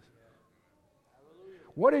Jesus is.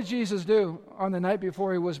 What did Jesus do on the night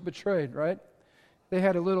before he was betrayed, right? They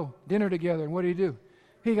had a little dinner together, and what did he do?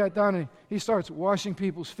 He got down and he starts washing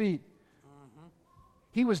people's feet.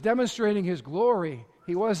 He was demonstrating his glory.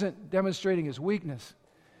 He wasn't demonstrating his weakness.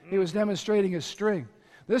 He was demonstrating his strength.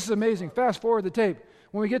 This is amazing. Fast forward the tape.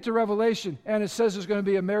 When we get to Revelation, and it says there's going to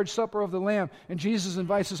be a marriage supper of the Lamb, and Jesus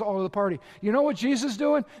invites us all to the party. You know what Jesus is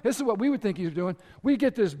doing? This is what we would think he's doing. We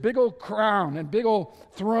get this big old crown and big old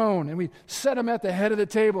throne, and we set him at the head of the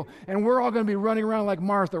table, and we're all going to be running around like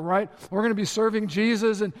Martha, right? We're going to be serving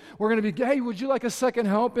Jesus, and we're going to be, hey, would you like a second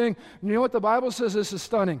helping? You know what the Bible says? This is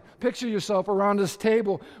stunning. Picture yourself around this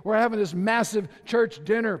table. We're having this massive church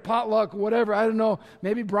dinner, potluck, whatever. I don't know.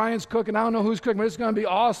 Maybe Brian's cooking. I don't know who's cooking, but it's going to be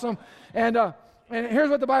awesome. And here's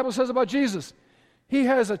what the Bible says about Jesus. He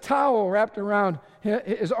has a towel wrapped around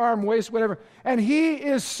his arm, waist, whatever, and he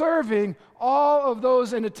is serving all of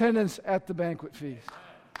those in attendance at the banquet feast.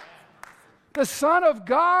 The Son of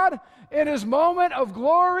God in his moment of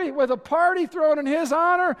glory with a party thrown in his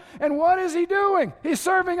honor, and what is he doing? He's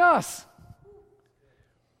serving us.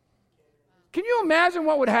 Can you imagine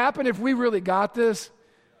what would happen if we really got this?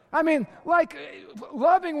 I mean, like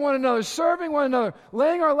loving one another, serving one another,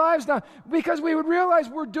 laying our lives down, because we would realize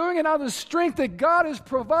we're doing it out of the strength that God is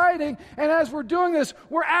providing, and as we're doing this,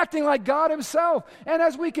 we're acting like God himself. And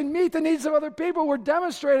as we can meet the needs of other people, we're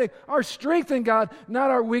demonstrating our strength in God,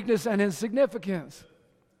 not our weakness and insignificance.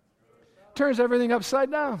 Turns everything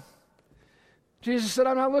upside down. Jesus said,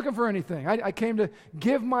 I'm not looking for anything. I came to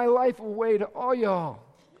give my life away to all y'all.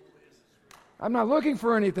 I'm not looking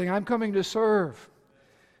for anything. I'm coming to serve.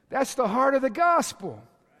 That's the heart of the gospel.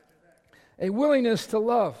 A willingness to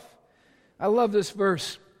love. I love this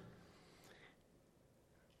verse.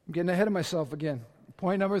 I'm getting ahead of myself again.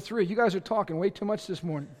 Point number 3. You guys are talking way too much this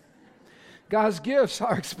morning. God's gifts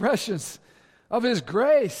are expressions of his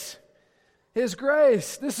grace. His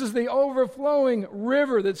grace. This is the overflowing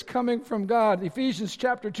river that's coming from God. Ephesians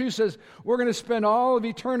chapter 2 says we're going to spend all of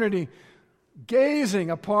eternity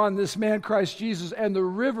gazing upon this man Christ Jesus and the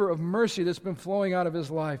river of mercy that's been flowing out of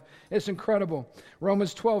his life. It's incredible.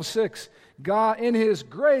 Romans 12:6. God in his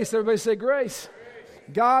grace, everybody say grace.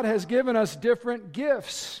 God has given us different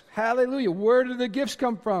gifts. Hallelujah. Where do the gifts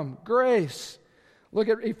come from? Grace. Look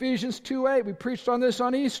at Ephesians 2:8. We preached on this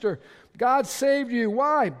on Easter. God saved you.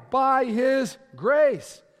 Why? By his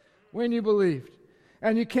grace when you believed.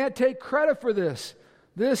 And you can't take credit for this.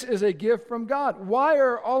 This is a gift from God. Why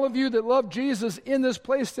are all of you that love Jesus in this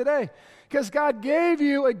place today? Because God gave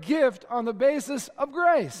you a gift on the basis of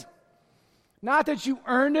grace. Not that you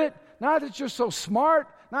earned it, not that you're so smart,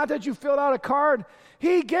 not that you filled out a card.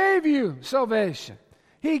 He gave you salvation.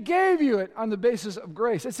 He gave you it on the basis of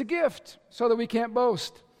grace. It's a gift so that we can't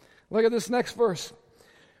boast. Look at this next verse.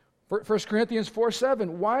 1 Corinthians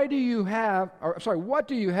 4:7. What do you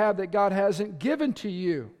have that God hasn't given to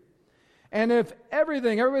you? And if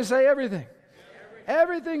everything, everybody say everything.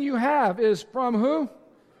 Everything you have is from who?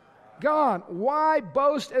 God. Why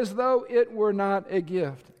boast as though it were not a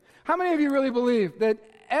gift? How many of you really believe that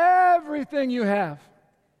everything you have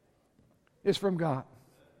is from God?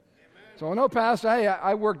 So, no, Pastor, hey,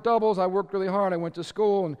 I worked doubles, I worked really hard, I went to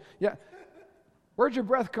school, and yeah. Where'd your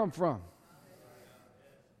breath come from?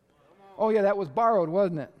 Oh, yeah, that was borrowed,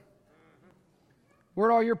 wasn't it?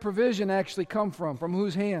 Where'd all your provision actually come from? From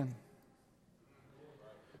whose hand?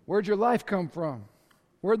 Where'd your life come from?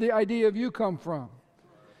 Where'd the idea of you come from?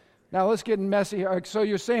 Now let's get messy here. So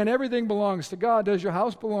you're saying everything belongs to God. Does your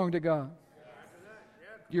house belong to God?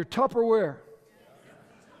 Your Tupperware.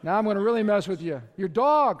 Now I'm going to really mess with you. Your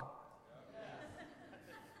dog.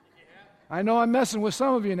 I know I'm messing with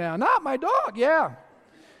some of you now. Not my dog, yeah.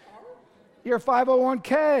 Your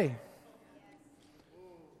 501k.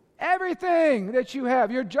 Everything that you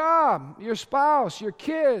have, your job, your spouse, your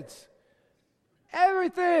kids.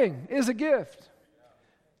 Everything is a gift.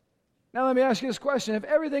 Now let me ask you this question. If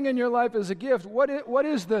everything in your life is a gift, what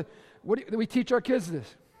do we teach our kids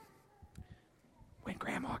this? When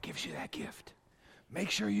Grandma gives you that gift, make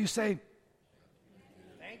sure you say,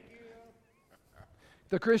 thank you.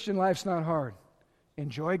 The Christian life's not hard.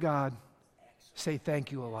 Enjoy God. Say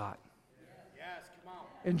thank you a lot. Yes, come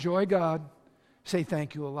on. Enjoy God. Say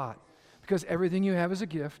thank you a lot. Because everything you have is a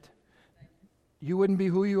gift. You wouldn't be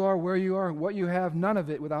who you are, where you are, what you have, none of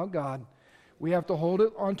it without God. We have to hold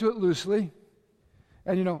it onto it loosely.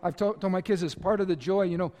 And, I've told my kids this, part of the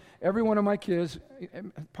joy, every one of my kids,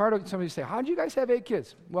 part of somebody say, how did you guys have 8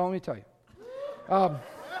 kids? Well, let me tell you.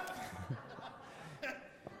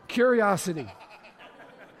 Curiosity.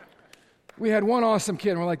 we had one awesome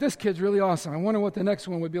kid, and we're like, this kid's really awesome. I wonder what the next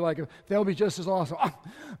one would be like if they'll be just as awesome. Oh,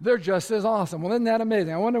 they're just as awesome. Well, isn't that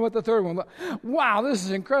amazing? I wonder what the third one. Wow, this is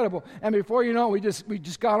incredible. And before you know it, we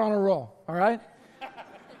just got on a roll, all right?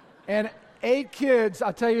 And 8 kids,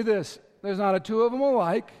 I'll tell you this, there's not a 2 of them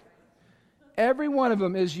alike. Every one of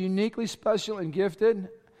them is uniquely special and gifted,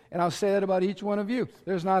 and I'll say that about each one of you.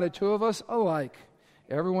 There's not a 2 of us alike.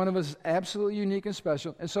 Every one of us is absolutely unique and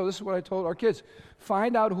special. And so this is what I told our kids.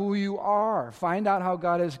 Find out who you are. Find out how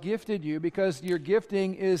God has gifted you, because your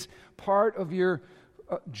gifting is part of your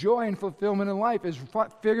joy and fulfillment in life, is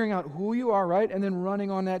figuring out who you are, right, and then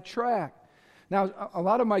running on that track. Now, a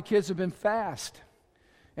lot of my kids have been fast.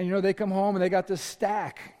 And they come home and they got this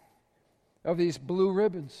stack of these blue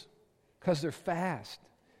ribbons because they're fast.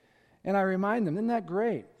 And I remind them, isn't that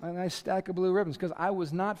great? A nice stack of blue ribbons, because I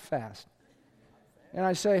was not fast. And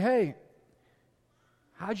I say, hey,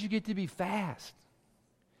 how'd you get to be fast?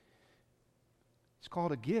 It's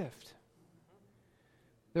called a gift.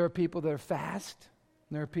 There are people that are fast,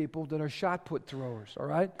 and there are people that are shot put throwers, all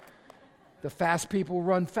right? The fast people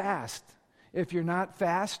run fast. If you're not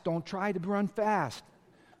fast, don't try to run fast.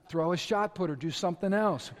 Throw a shot put or do something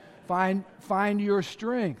else. Find your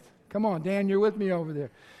strength. Come on, Dan, you're with me over there.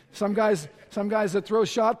 Some guys that throw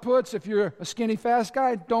shot puts, if you're a skinny, fast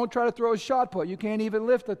guy, don't try to throw a shot put. You can't even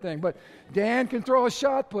lift the thing. But Dan can throw a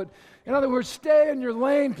shot put. In other words, stay in your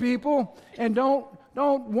lane, people, and don't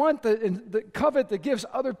want the covet the gifts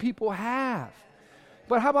other people have.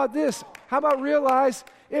 But how about this? How about realize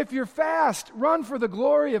if you're fast, run for the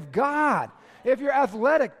glory of God. If you're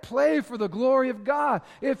athletic, play for the glory of God.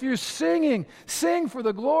 If you're singing, sing for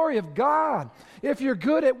the glory of God. If you're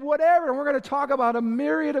good at whatever, and we're going to talk about a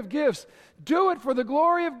myriad of gifts, do it for the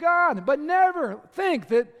glory of God. But never think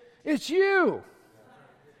that it's you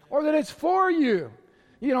or that it's for you.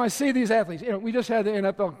 I see these athletes. We just had the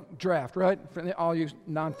NFL draft, right? All you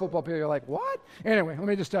non-football people are like, what? Anyway, let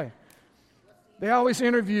me just tell you. They always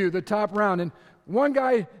interview the top round, and one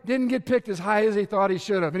guy didn't get picked as high as he thought he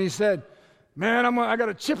should have, and he said, man, I got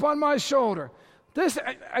a chip on my shoulder.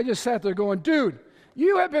 I just sat there going, dude,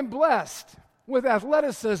 you have been blessed with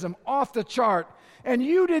athleticism off the chart, and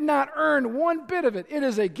you did not earn one bit of it. It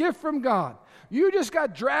is a gift from God. You just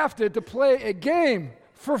got drafted to play a game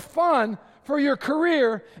for fun for your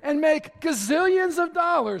career and make gazillions of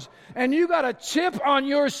dollars, and you got a chip on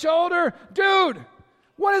your shoulder. Dude,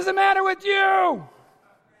 what is the matter with you?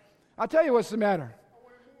 I'll tell you what's the matter.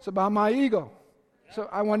 It's about my ego. So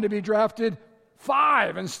I wanted to be drafted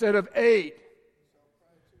 5 instead of 8.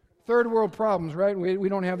 Third world problems, right? We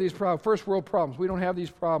don't have these problems. First world problems. We don't have these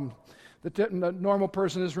problems. The normal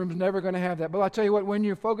person in this room is never going to have that. But I'll tell you what, when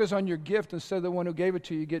you focus on your gift instead of the one who gave it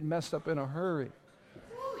to you, you get messed up in a hurry.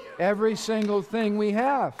 Every single thing we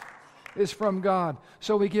have is from God.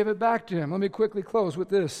 So we give it back to Him. Let me quickly close with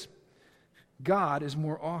this. God is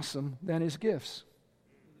more awesome than His gifts.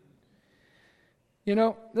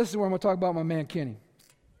 This is where I'm going to talk about my man Kenny.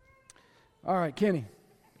 All right, Kenny.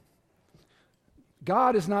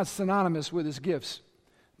 God is not synonymous with His gifts.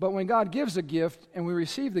 But when God gives a gift and we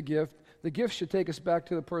receive the gift should take us back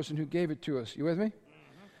to the person who gave it to us. You with me? Mm-hmm.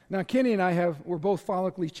 Now, Kenny and I we're both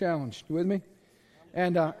follically challenged. You with me?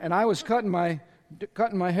 And I was cutting my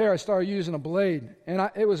hair. I started using a blade. And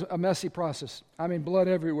it was a messy process. I mean, blood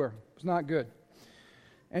everywhere. It was not good.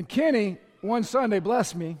 And Kenny, one Sunday,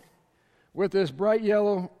 blessed me with this bright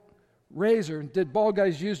yellow razor that bald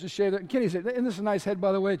guys use to shave their... Kenny said, isn't this a nice head,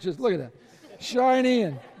 by the way? Just look at that. Shiny,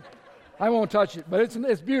 and I won't touch it, but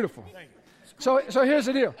it's beautiful. So here's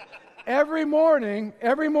the deal. Every morning,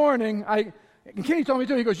 and Kenny told me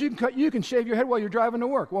too, he goes, you can shave your head while you're driving to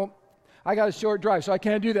work. Well, I got a short drive, so I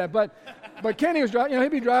can't do that. But Kenny was driving, he'd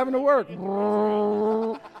be driving to work.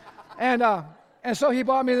 And so he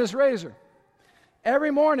bought me this razor.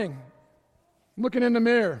 Every morning, looking in the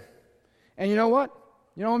mirror, and you know what?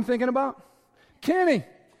 You know what I'm thinking about? Kenny.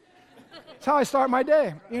 That's how I start my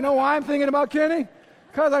day. You know why I'm thinking about Kenny?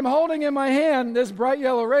 Because I'm holding in my hand this bright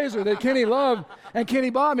yellow razor that Kenny loved and Kenny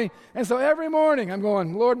bought me. And so every morning I'm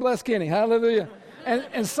going, Lord bless Kenny, hallelujah.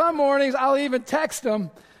 And some mornings I'll even text him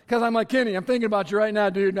because I'm like, Kenny, I'm thinking about you right now,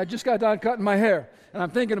 dude. And I just got done cutting my hair and I'm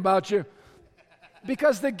thinking about you.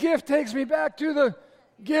 Because the gift takes me back to the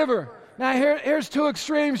giver. Now here's 2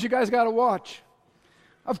 extremes you guys got to watch.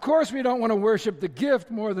 Of course, we don't want to worship the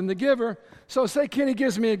gift more than the giver. So say Kenny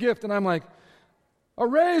gives me a gift, and I'm like, a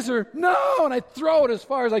razor? No! And I throw it as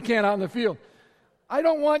far as I can out in the field. I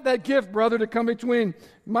don't want that gift, brother, to come between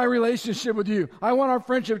my relationship with you. I want our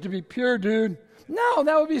friendship to be pure, dude. No,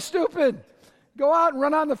 that would be stupid. Go out and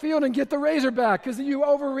run out in the field and get the razor back because you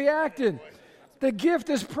overreacted. The gift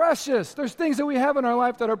is precious. There's things that we have in our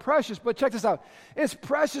life that are precious, but check this out. It's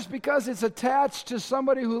precious because it's attached to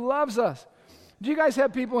somebody who loves us. Do you guys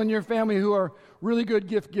have people in your family who are really good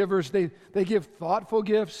gift givers? They give thoughtful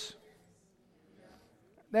gifts.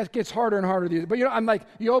 That gets harder and harder. But I'm like,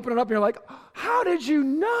 you open it up and you're like, how did you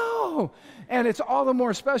know? And it's all the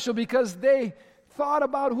more special because they thought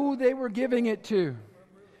about who they were giving it to.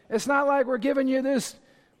 It's not like we're giving you this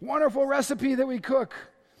wonderful recipe that we cook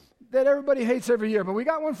that everybody hates every year, but we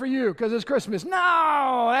got one for you because it's Christmas.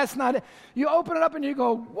 No, that's not it. You open it up and you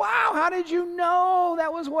go, wow, how did you know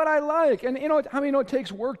that was what I like? And how many know it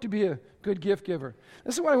takes work to be a good gift giver?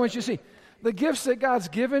 This is what I want you to see. The gifts that God's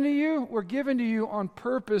given to you were given to you on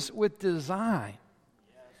purpose with design,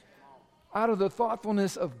 out of the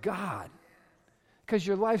thoughtfulness of God. Because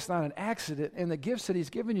your life's not an accident, and the gifts that He's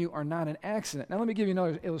given you are not an accident. Now, let me give you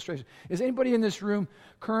another illustration. Is anybody in this room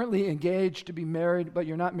currently engaged to be married, but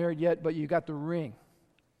you're not married yet, but you got the ring?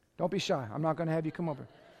 Don't be shy. I'm not going to have you come over.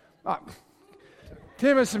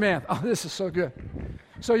 Tim and Samantha. Oh, this is so good.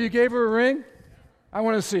 So you gave her a ring? I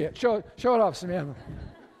want to see it. Show it off, Samantha.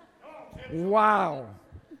 Wow.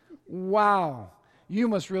 You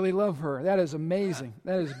must really love her. That is amazing.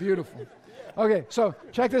 That is beautiful. Okay, so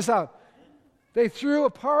check this out. They threw a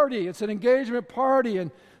party. It's an engagement party, and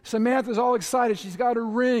Samantha's all excited. She's got her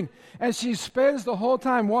ring, and she spends the whole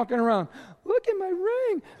time walking around. Look at my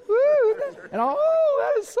ring. Woo. And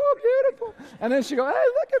that is so beautiful. And then she goes, hey,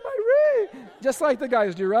 look at my ring. Just like the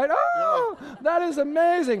guys do, right? Oh, that is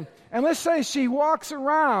amazing. And let's say she walks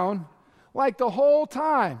around like the whole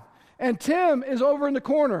time, and Tim is over in the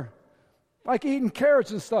corner, like eating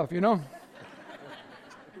carrots and stuff,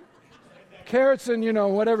 Carrots and,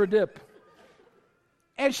 whatever dip.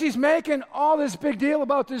 And she's making all this big deal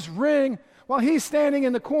about this ring while he's standing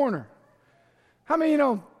in the corner. How many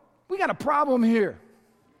we got a problem here?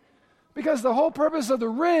 Because the whole purpose of the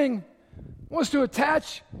ring was to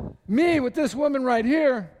attach me with this woman right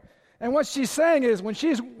here. And what she's saying is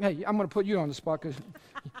hey, I'm going to put you on the spot because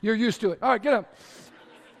you're used to it. All right, get up.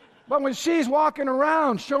 But when she's walking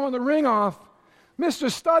around showing the ring off, Mr.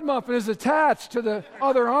 Studmuffin is attached to the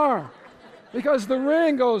other arm because the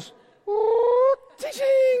ring goes, ooh,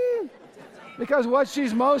 ting! Because what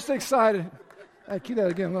she's most excited, keep that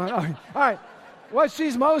again. All right. What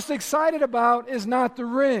she's most excited about is not the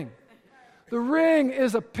ring. The ring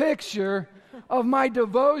is a picture of my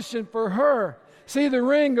devotion for her. See, the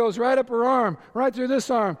ring goes right up her arm, right through this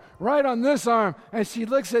arm, right on this arm. And she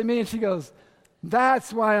looks at me and she goes,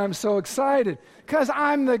 that's why I'm so excited. Because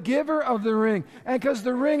I'm the giver of the ring. And because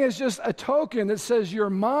the ring is just a token that says, you're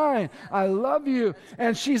mine. I love you.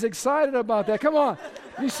 And she's excited about that. Come on.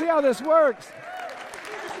 You see how this works?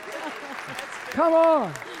 Come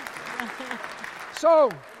on. So,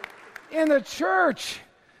 in the church,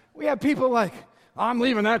 we have people like, I'm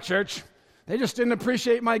leaving that church. They just didn't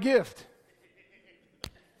appreciate my gift.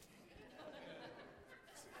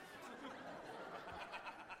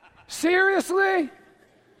 Seriously?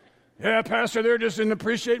 Yeah, Pastor, they just didn't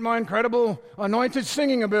appreciate my incredible anointed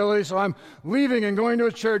singing ability, so I'm leaving and going to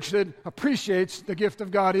a church that appreciates the gift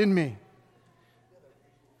of God in me.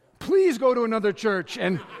 Please go to another church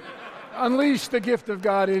and unleash the gift of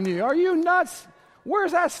God in you. Are you nuts?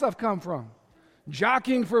 Where's that stuff come from?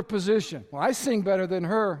 Jockeying for a position. Well, I sing better than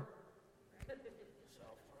her.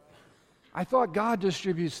 I thought God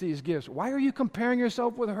distributes these gifts. Why are you comparing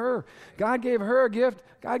yourself with her? God gave her a gift.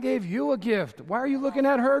 God gave you a gift. Why are you looking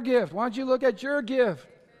at her gift? Why don't you look at your gift?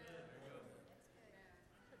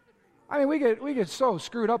 I mean, we get so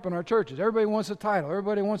screwed up in our churches. Everybody wants a title.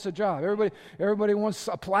 Everybody wants a job. Everybody wants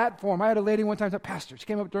a platform. I had a lady one time that said, Pastor, she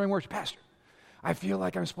came up during worship, Pastor, I feel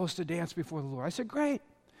like I'm supposed to dance before the Lord. I said, great.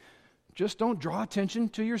 Just don't draw attention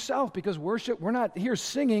to yourself because worship, we're not here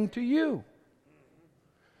singing to you.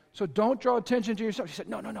 So don't draw attention to yourself. She said,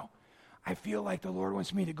 no. I feel like the Lord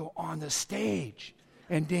wants me to go on the stage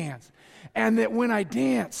and dance. And that when I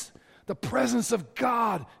dance, the presence of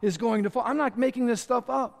God is going to fall. I'm not making this stuff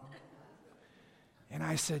up. And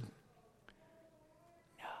I said,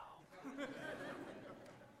 no.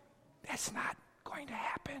 That's not going to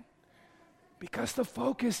happen. Because the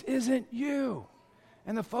focus isn't you.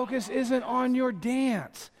 And the focus isn't on your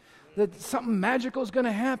dance. That something magical is going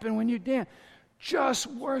to happen when you dance. Just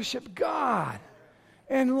worship God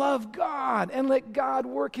and love God and let God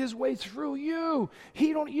work His way through you.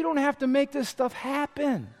 You don't have to make this stuff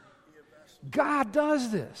happen. God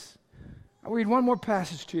does this. I'll read one more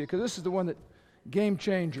passage to you because this is the one that game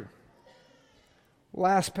changer.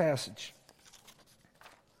 Last passage.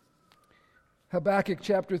 Habakkuk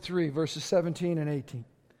chapter 3, verses 17 and 18.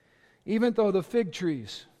 Even though the fig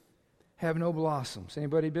trees have no blossoms.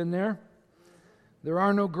 Anybody been there? There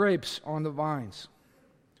are no grapes on the vines.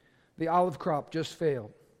 The olive crop just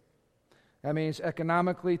failed. That means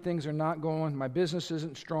economically things are not going. My business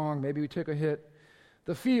isn't strong. Maybe we took a hit.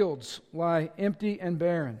 The fields lie empty and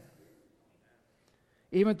barren.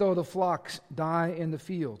 Even though the flocks die in the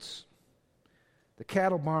fields, the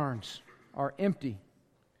cattle barns are empty.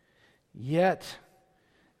 Yet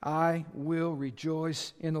I will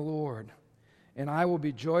rejoice in the Lord, and I will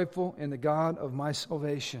be joyful in the God of my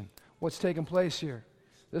salvation. What's taking place here?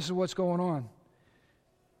 This is what's going on.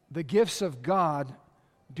 The gifts of God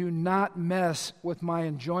do not mess with my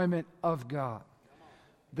enjoyment of God.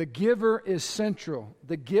 The giver is central.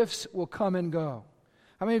 The gifts will come and go.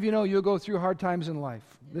 How many of you know you'll go through hard times in life?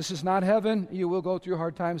 This is not heaven. You will go through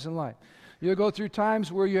hard times in life. You'll go through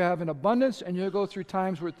times where you have an abundance, and you'll go through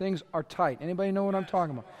times where things are tight. Anybody know what I'm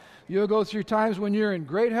talking about? You'll go through times when you're in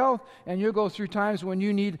great health, and you'll go through times when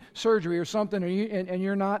you need surgery or something, and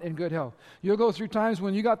you're not in good health. You'll go through times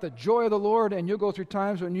when you got the joy of the Lord, and you'll go through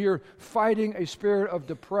times when you're fighting a spirit of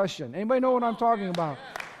depression. Anybody know what I'm talking about?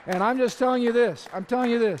 And I'm just telling you this.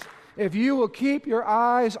 If you will keep your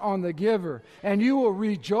eyes on the giver, and you will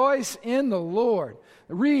rejoice in the Lord.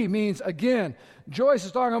 Means again. Joyce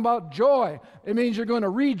is talking about joy. It means you're going to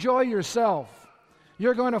rejoy yourself.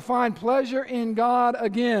 You're going to find pleasure in God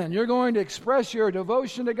again. You're going to express your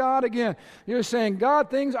devotion to God again. You're saying, God,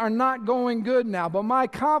 things are not going good now, but my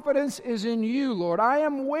confidence is in you, Lord. I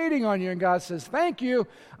am waiting on you. And God says, thank you.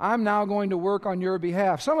 I'm now going to work on your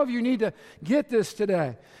behalf. Some of you need to get this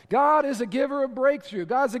today. God is a giver of breakthrough.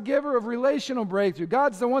 God's a giver of relational breakthrough.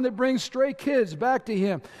 God's the one that brings stray kids back to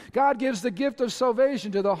Him. God gives the gift of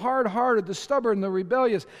salvation to the hard-hearted, the stubborn, the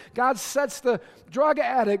rebellious. God sets the drug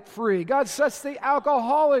addict free. God sets the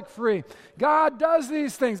alcoholic free. God does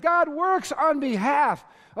these things. God works on behalf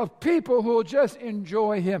of people who will just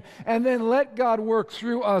enjoy Him, and then let God work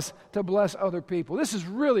through us to bless other people. This is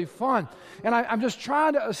really fun, and I'm just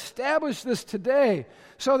trying to establish this today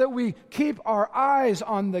so that we keep our eyes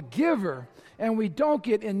on the giver and we don't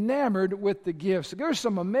get enamored with the gifts. There's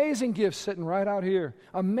some amazing gifts sitting right out here,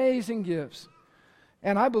 amazing gifts.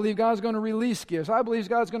 And I believe God's going to release gifts. I believe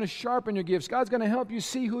God's going to sharpen your gifts. God's going to help you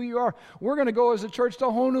see who you are. We're going to go as a church to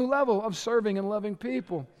a whole new level of serving and loving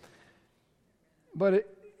people. But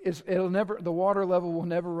the water level will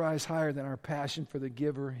never rise higher than our passion for the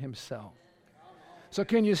giver Himself. So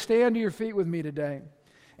can you stand to your feet with me today?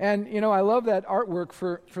 And, I love that artwork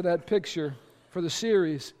for that picture, for the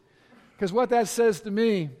series, because what that says to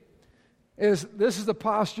me is this is the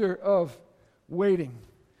posture of waiting.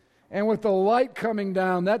 And with the light coming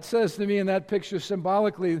down, that says to me in that picture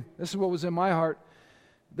symbolically, this is what was in my heart,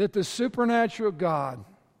 that the supernatural God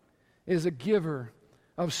is a giver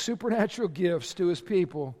of supernatural gifts to His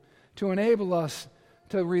people to enable us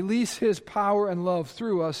to release His power and love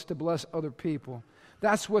through us to bless other people.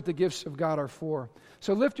 That's what the gifts of God are for.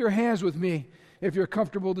 So lift your hands with me if you're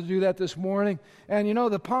comfortable to do that this morning. And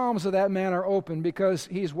the palms of that man are open because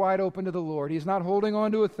he's wide open to the Lord. He's not holding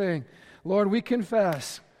on to a thing. Lord, we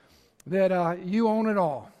confess that you own it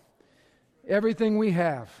all. Everything we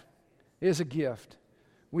have is a gift.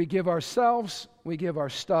 We give ourselves, we give our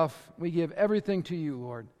stuff, we give everything to you,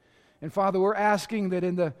 Lord. And Father, we're asking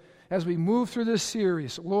that as we move through this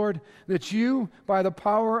series, Lord, that you, by the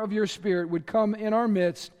power of your Spirit, would come in our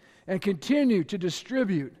midst and continue to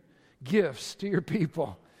distribute gifts to your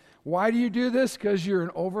people. Why do you do this? Because you're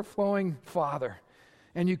an overflowing Father,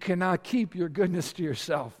 and you cannot keep your goodness to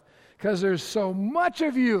yourself because there's so much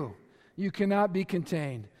of you, you cannot be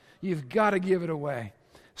contained. You've got to give it away.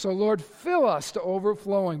 So, Lord, fill us to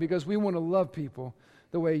overflowing because we want to love people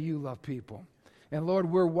the way you love people. And, Lord,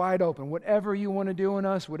 we're wide open. Whatever you want to do in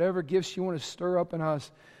us, whatever gifts you want to stir up in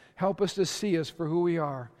us, help us to see us for who we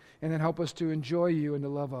are, and then help us to enjoy you and to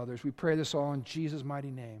love others. We pray this all in Jesus'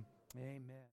 mighty name. Amen.